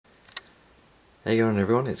How you going,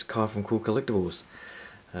 everyone? It's Kai from Kool Collectibles.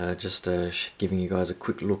 Just giving you guys a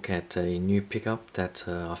quick look at a new pickup that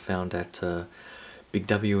I found at Big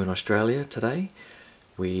W in Australia today.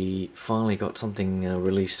 We finally got something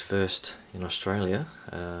released first in Australia,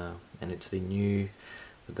 and it's the new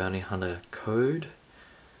Bounty Hunter Code,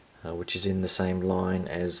 which is in the same line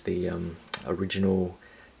as the original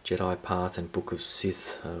Jedi Path and Book of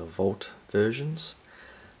Sith Vault versions.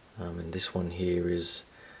 And this one here is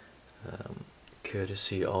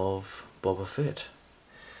courtesy of Boba Fett.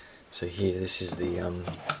 So here, this is the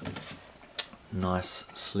nice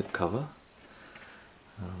slipcover.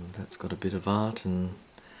 That's got a bit of art and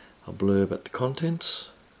a blurb at the contents.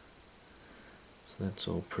 So that's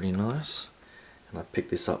all pretty nice. And I picked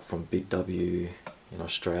this up from Big W in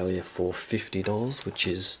Australia for $50, which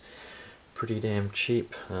is pretty damn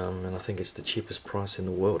cheap. And I think it's the cheapest price in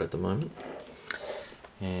the world at the moment.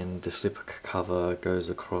 And the slipcover goes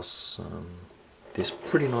across this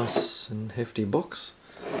pretty nice and hefty box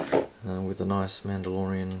with a nice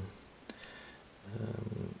Mandalorian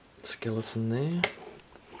skeleton there,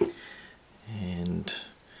 and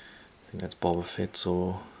I think that's Boba Fett's,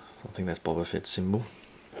 or I think that's Boba Fett's symbol.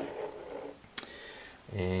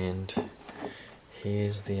 And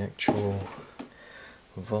here's the actual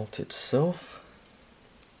vault itself,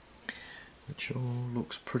 which all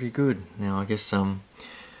looks pretty good. Now I guess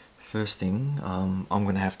first thing, I'm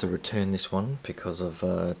going to have to return this one because of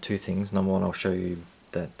two things. Number one, I'll show you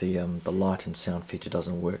that the light and sound feature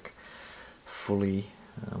doesn't work fully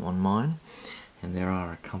on mine, and there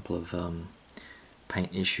are a couple of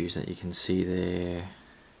paint issues that you can see there,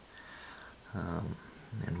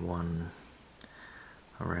 and one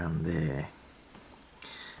around there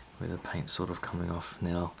where the paint's sort of coming off.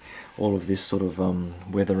 Now all of this sort of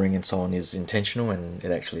weathering and so on is intentional, and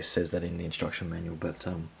it actually says that in the instruction manual, but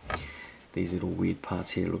these little weird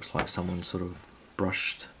parts here, looks like someone sort of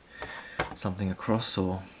brushed something across,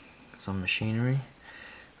 or some machinery,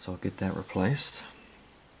 so I'll get that replaced.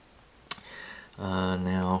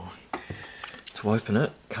 Now to open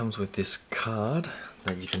it, comes with this card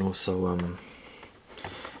that you can also it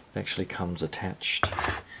actually comes attached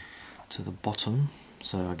to the bottom,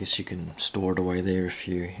 so I guess you can store it away there if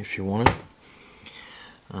you want it.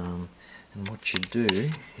 And what you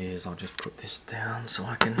do is, I'll just put this down so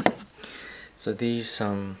I can. So these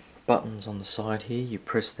buttons on the side here, you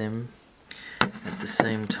press them at the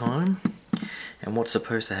same time, and what's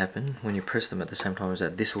supposed to happen when you press them at the same time is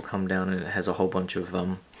that this will come down and it has a whole bunch of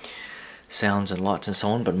sounds and lights and so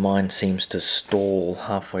on, but mine seems to stall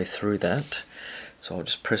halfway through that. So I'll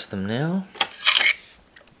just press them now,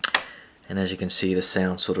 and as you can see, the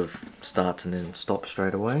sound sort of starts and then stops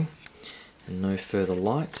straight away, and no further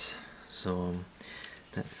lights, so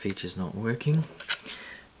that feature's not working.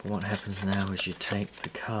 But what happens now is you take the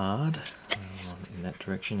card in that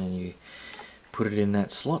direction and you put it in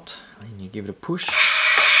that slot and you give it a push,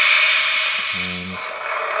 and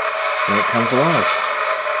then it comes alive.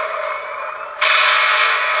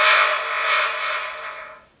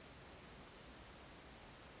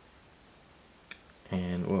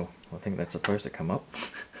 And well, I think that's supposed to come up.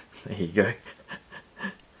 There you go.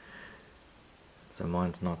 So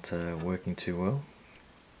mine's not working too well.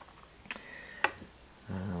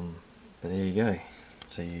 But there you go.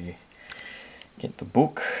 So you get the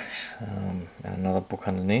book and another book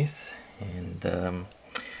underneath, and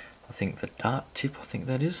I think the dart tip, I think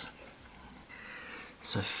that is.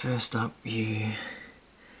 So first up, you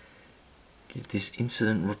get this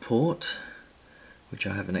incident report, which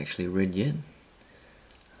I haven't actually read yet.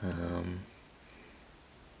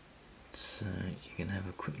 So you can have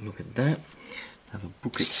a quick look at that. Now the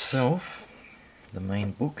book itself, the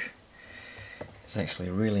main book, is actually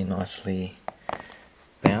really nicely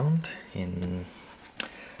bound in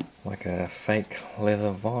like a fake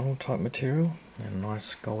leather vinyl type material and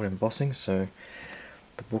nice gold embossing. So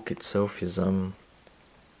the book itself is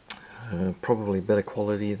probably better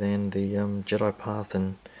quality than the Jedi Path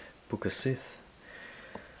and Book of Sith.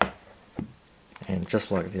 And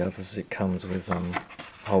just like the others, it comes with a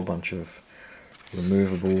whole bunch of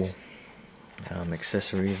removable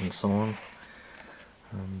accessories and so on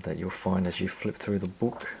that you'll find as you flip through the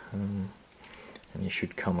book, and you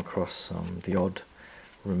should come across the odd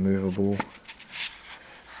removable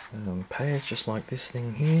page, just like this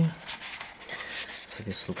thing here. So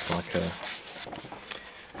this looks like a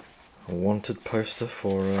wanted poster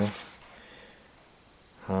for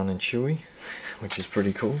Han and Chewie, which is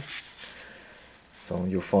pretty cool. So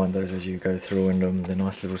you'll find those as you go through, and they're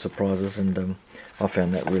nice little surprises, and I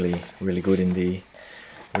found that really good in the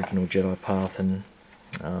original Jedi Path and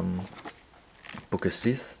Book of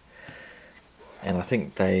Sith. and I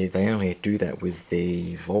think they only do that with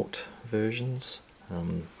the Vault versions.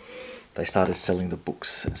 They started selling the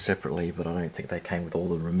books separately, but I don't think they came with all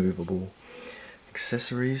the removable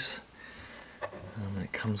accessories.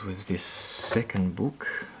 It comes with this second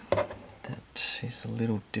book that is a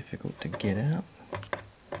little difficult to get out.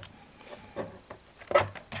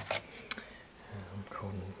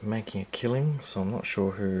 Called Making a Killing, so I'm not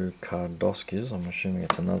sure who Kardosk is. I'm assuming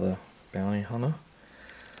it's another bounty hunter.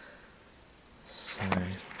 So I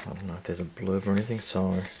don't know if there's a blurb or anything,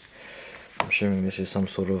 so I'm assuming this is some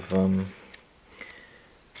sort of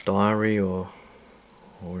diary or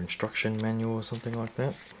instruction manual or something like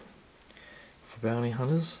that for bounty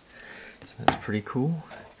hunters. So that's pretty cool.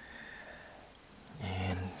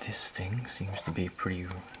 And this thing seems to be pretty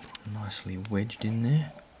nicely wedged in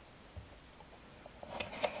there.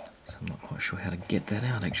 So I'm not quite sure how to get that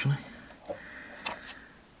out actually.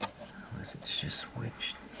 Unless it's just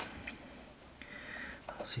wedged.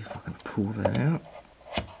 I'll see if I can pull that out.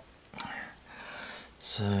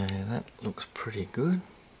 So that looks pretty good.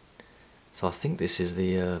 So I think this is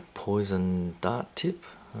the poison dart tip,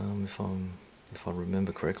 if I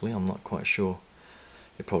remember correctly. I'm not quite sure.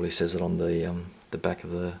 It probably says it on the back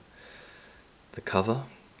of the cover.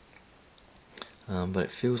 But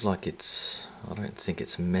it feels like it's, I don't think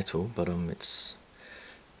it's metal, but it's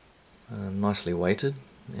nicely weighted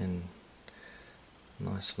and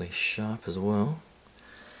nicely sharp as well.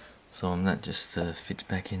 So that just fits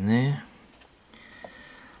back in there.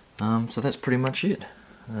 So that's pretty much it.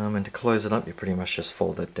 And to close it up, you pretty much just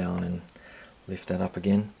fold that down and lift that up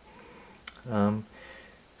again. So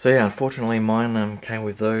yeah, unfortunately mine came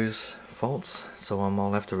with those faults, so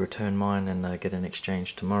I'll have to return mine and get an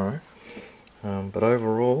exchange tomorrow. But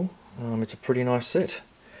overall, it's a pretty nice set.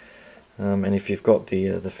 And if you've got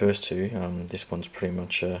the first two, this one's pretty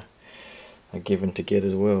much a given to get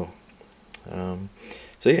as well.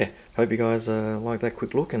 So yeah, hope you guys like that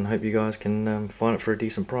quick look, and hope you guys can find it for a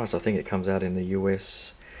decent price. I think it comes out in the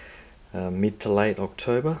US mid to late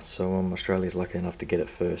October, so Australia's lucky enough to get it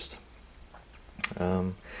first.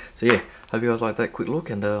 So yeah, hope you guys like that quick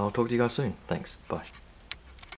look, and I'll talk to you guys soon. Thanks, bye.